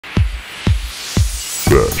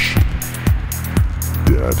fashion,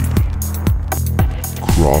 daddy,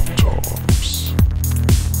 crop tops,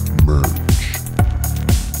 merch,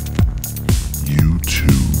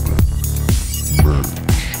 YouTube, merch.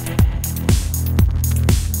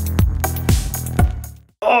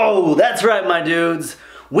 Oh, that's right, my dudes.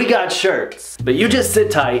 We got shirts. But you just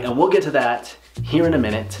sit tight and we'll get to that here in a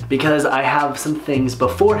minute because I have some things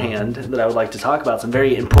beforehand that I would like to talk about. Some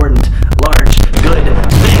very important, large, good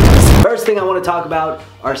things. First thing I want to talk about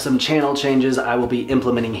are some channel changes I will be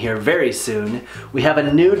implementing here very soon. We have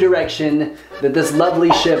a new direction that this lovely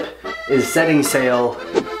ship is setting sail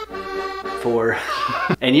for,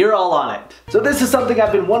 and you're all on it. So this is something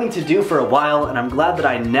I've been wanting to do for a while, and I'm glad that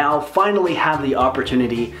I now finally have the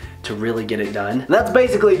opportunity to really get it done. And that's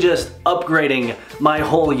basically just upgrading my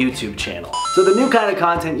whole YouTube channel. So the new kind of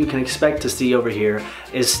content you can expect to see over here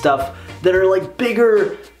is stuff that are like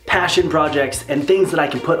bigger passion projects and things that I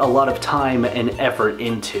can put a lot of time and effort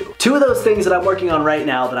into. Two of those things that I'm working on right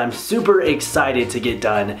now that I'm super excited to get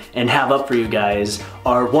done and have up for you guys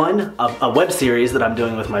are one, a web series that I'm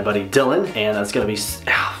doing with my buddy Dylan, and that's gonna be,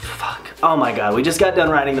 oh my god, we just got done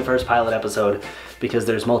writing the first pilot episode because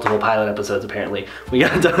there's multiple pilot episodes apparently. We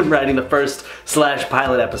got done writing the first /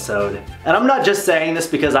 pilot episode. And I'm not just saying this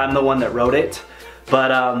because I'm the one that wrote it,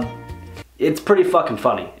 but it's pretty fucking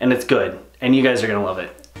funny and it's good and you guys are gonna love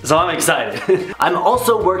it. So I'm excited. I'm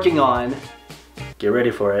also working on, get ready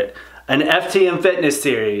for it, an FTM fitness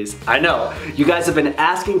series. I know, you guys have been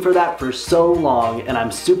asking for that for so long and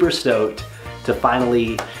I'm super stoked to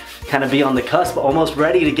finally kind of be on the cusp, almost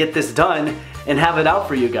ready to get this done and have it out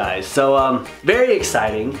for you guys. So very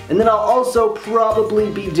exciting. And then I'll also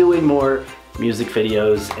probably be doing more music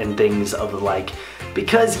videos and things of the like,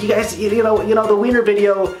 because you guys, you know the Wiener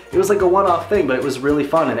video, it was like a one-off thing, but it was really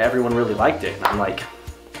fun and everyone really liked it. And I'm like,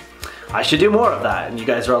 I should do more of that. And you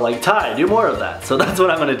guys are all like, Ty, do more of that. So that's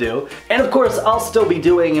what I'm gonna do. And of course, I'll still be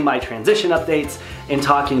doing my transition updates and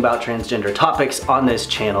talking about transgender topics on this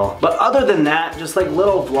channel. But other than that, just like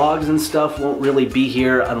little vlogs and stuff won't really be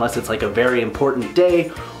here unless it's like a very important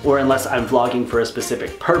day or unless I'm vlogging for a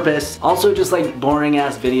specific purpose. Also just like boring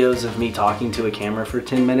ass videos of me talking to a camera for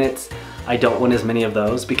 10 minutes. I don't want as many of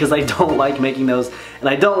those because I don't like making those and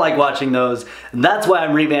I don't like watching those. And that's why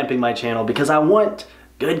I'm revamping my channel, because I want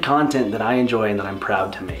good content that I enjoy and that I'm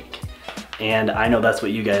proud to make. And I know that's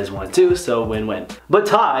what you guys want too, so win-win. But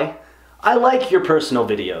Ty, I like your personal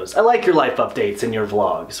videos. I like your life updates and your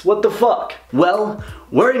vlogs. What the fuck? Well,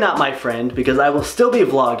 worry not, my friend, because I will still be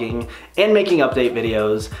vlogging and making update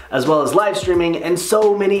videos, as well as live streaming and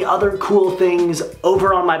so many other cool things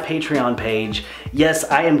over on my Patreon page. Yes,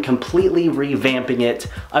 I am completely revamping it.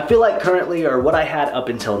 I feel like currently, or what I had up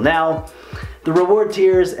until now, the reward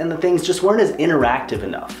tiers and the things just weren't as interactive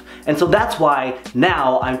enough. And so that's why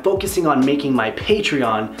now I'm focusing on making my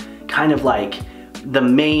Patreon kind of like the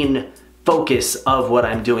main focus of what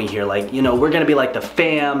I'm doing here. Like, you know, we're gonna be like the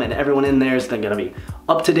fam and everyone in there is gonna be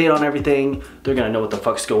up to date on everything. They're gonna know what the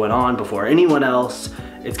fuck's going on before anyone else.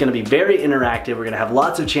 It's gonna be very interactive. We're gonna have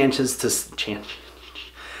lots of chances to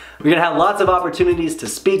we're gonna have lots of opportunities to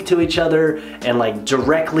speak to each other and like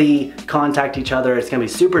directly contact each other. It's gonna be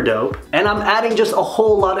super dope. And I'm adding just a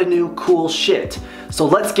whole lot of new cool shit. So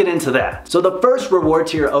let's get into that. So the first reward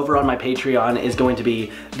tier over on my Patreon is going to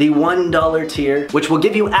be the $1 tier, which will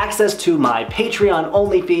give you access to my Patreon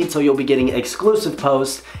only feed, so you'll be getting exclusive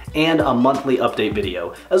posts and a monthly update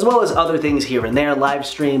video, as well as other things here and there, live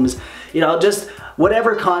streams, you know, just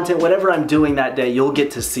whatever content, whatever I'm doing that day, you'll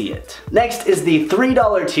get to see it. Next is the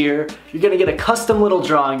 $3 tier. You're gonna get a custom little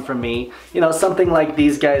drawing from me, you know, something like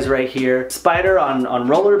these guys right here. Spider on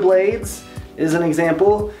rollerblades is an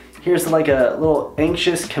example. Here's like a little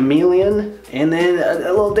anxious chameleon, and then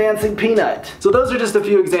a little dancing peanut. So those are just a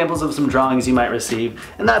few examples of some drawings you might receive,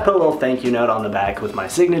 and I put a little thank you note on the back with my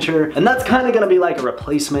signature, and that's kind of gonna be like a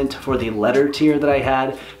replacement for the letter tier that I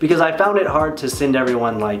had, because I found it hard to send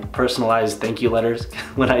everyone like personalized thank you letters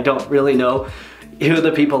when I don't really know who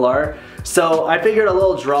the people are. So I figured a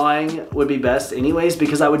little drawing would be best anyways,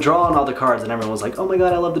 because I would draw on all the cards and everyone was like, oh my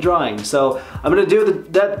god, I love the drawing. So I'm gonna do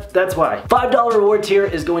that's why. $5 reward tier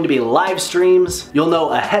is going to be live streams. You'll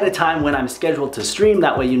know ahead of time when I'm scheduled to stream.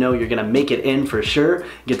 That way you know you're gonna make it in for sure.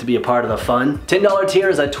 Get to be a part of the fun. $10 tier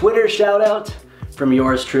is a Twitter shout out from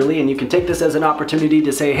yours truly, and you can take this as an opportunity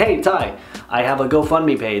to say, hey Ty, I have a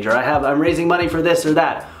GoFundMe page, or I'm raising money for this or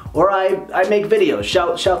that, or I make videos,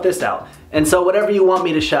 shout this out. And so whatever you want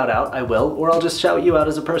me to shout out, I will, or I'll just shout you out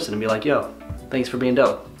as a person and be like, yo, thanks for being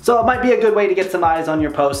dope. So it might be a good way to get some eyes on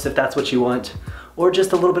your posts if that's what you want, or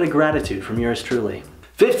just a little bit of gratitude from yours truly.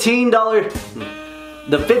 $15,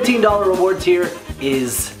 the $15 reward tier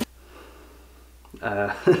is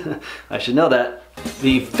I should know that.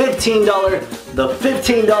 The $15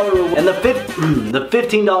 reward, and the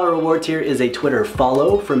 $15 reward tier is a Twitter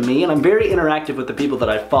follow from me, and I'm very interactive with the people that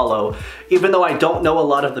I follow, even though I don't know a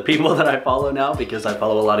lot of the people that I follow now because I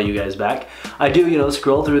follow a lot of you guys back. I do, you know,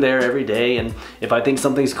 scroll through there every day, and if I think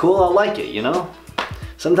something's cool, I'll like it, you know?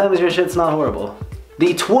 Sometimes your shit's not horrible.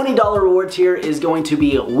 The $20 reward tier is going to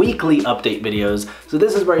be weekly update videos. So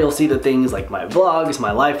this is where you'll see the things like my vlogs, my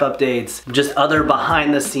life updates, just other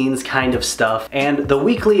behind the scenes kind of stuff. And the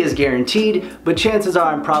weekly is guaranteed, but chances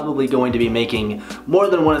are I'm probably going to be making more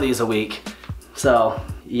than one of these a week. So,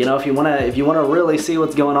 you know, if you wanna really see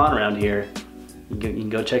what's going on around here, you can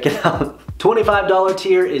go check it out. $25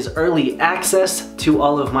 tier is early access to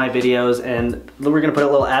all of my videos, and we're gonna put a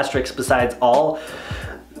little asterisk besides all.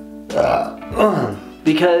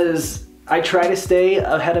 Because I try to stay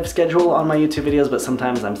ahead of schedule on my YouTube videos, but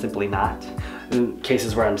sometimes I'm simply not. In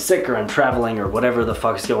cases where I'm sick or I'm traveling or whatever the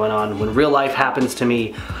fuck's going on, when real life happens to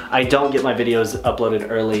me, I don't get my videos uploaded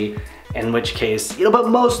early, in which case, you know, but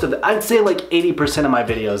most of it, I'd say like 80% of my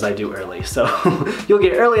videos I do early. So you'll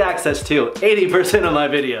get early access to 80% of my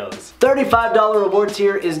videos. $35 reward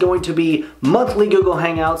tier is going to be monthly Google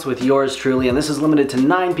Hangouts with yours truly, and this is limited to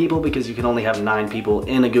 9 people because you can only have 9 people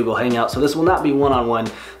in a Google Hangout. So this will not be one-on-one,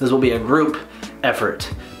 this will be a group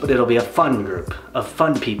effort, but it'll be a fun group of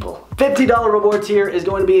fun people. $50 reward tier is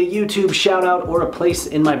going to be a YouTube shout out or a place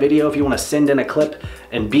in my video if you want to send in a clip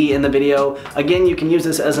and be in the video. Again, you can use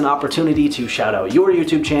this as an opportunity to shout out your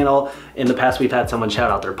YouTube channel. In the past, we've had someone shout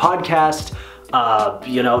out their podcast,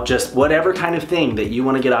 you know, just whatever kind of thing that you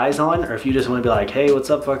want to get eyes on, or if you just want to be like, hey, what's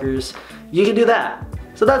up, fuckers? You can do that.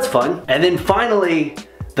 So that's fun. And then finally,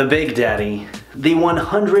 the big daddy, the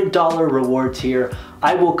 $100 reward tier.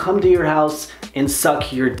 I will come to your house and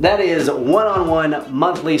suck your... That is one-on-one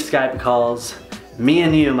monthly Skype calls. Me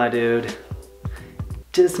and you, my dude.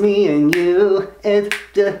 Just me and you.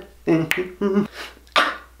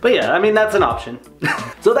 But yeah, I mean, that's an option.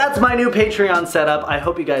 So that's my new Patreon setup. I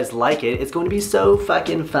hope you guys like it. It's going to be so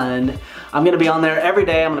fucking fun. I'm gonna be on there every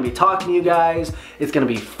day. I'm gonna be talking to you guys. It's gonna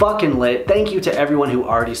be fucking lit. Thank you to everyone who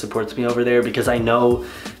already supports me over there, because I know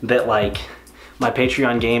that like my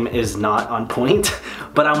Patreon game is not on point,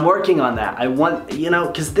 but I'm working on that. I want, you know,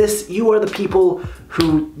 because you are the people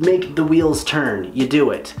who make the wheels turn. You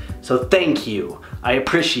do it. So thank you. I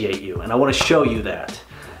appreciate you, and I want to show you that.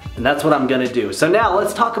 And that's what I'm gonna do. So now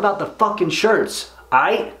let's talk about the fucking shirts.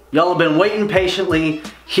 Y'all have been waiting patiently.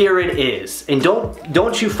 Here it is. And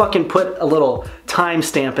don't you fucking put a little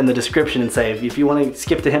timestamp in the description and say, if you want to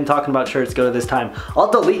skip to him talking about shirts, go to this time. I'll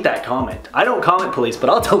delete that comment. I don't comment police, but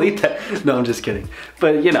I'll delete that. No, I'm just kidding.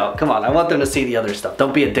 But you know, come on, I want them to see the other stuff.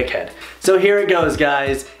 Don't be a dickhead. So here it goes,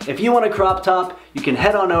 guys. If you want a crop top, you can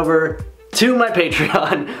head on over to my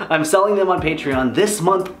Patreon. I'm selling them on Patreon this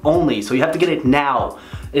month only, so you have to get it now.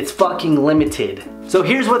 It's fucking limited. So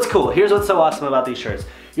here's what's cool. Here's what's so awesome about these shirts.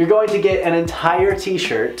 You're going to get an entire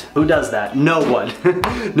t-shirt. Who does that? No one.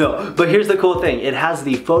 No, but here's the cool thing. It has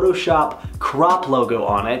the Photoshop crop logo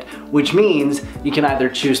on it, which means you can either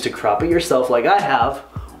choose to crop it yourself like I have,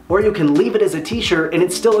 or you can leave it as a t-shirt and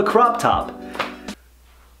it's still a crop top.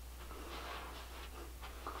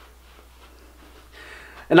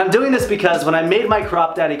 And I'm doing this because when I made my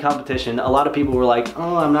Crop Daddy competition, a lot of people were like,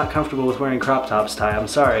 oh, I'm not comfortable with wearing crop tops, Ty. I'm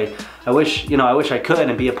sorry. I wish I could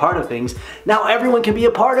and be a part of things. Now everyone can be a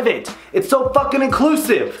part of it. It's so fucking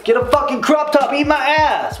inclusive. Get a fucking crop top, eat my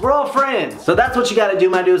ass. We're all friends. So that's what you gotta do,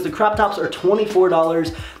 my dudes. The crop tops are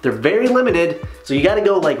 $24. They're very limited, so you gotta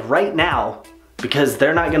go like right now because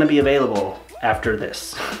they're not gonna be available after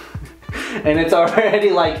this. And it's already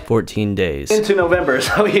like 14 days into November,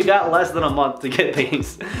 so you got less than a month to get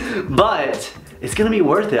these. But it's gonna be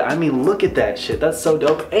worth it. I mean, look at that shit. That's so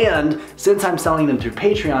dope. And since I'm selling them through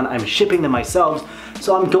Patreon, I'm shipping them myself.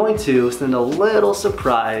 So I'm going to send a little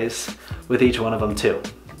surprise with each one of them too.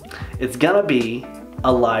 It's gonna be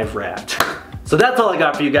a live rat. So that's all I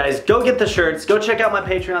got for you guys. Go get the shirts, go check out my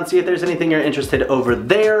Patreon, see if there's anything you're interested over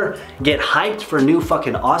there. Get hyped for new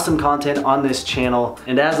fucking awesome content on this channel.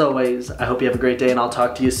 And as always, I hope you have a great day and I'll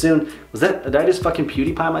talk to you soon. Did I just fucking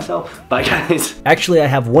PewDiePie myself? Bye guys. Actually, I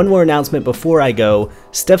have one more announcement before I go.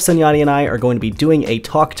 Steph Sunyati and I are going to be doing a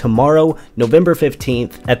talk tomorrow, November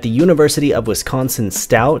 15th, at the University of Wisconsin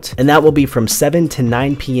Stout. And that will be from 7 to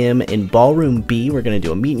 9 p.m. in Ballroom B. We're gonna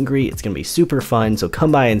do a meet and greet. It's gonna be super fun, so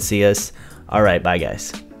come by and see us. All right, bye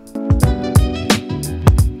guys.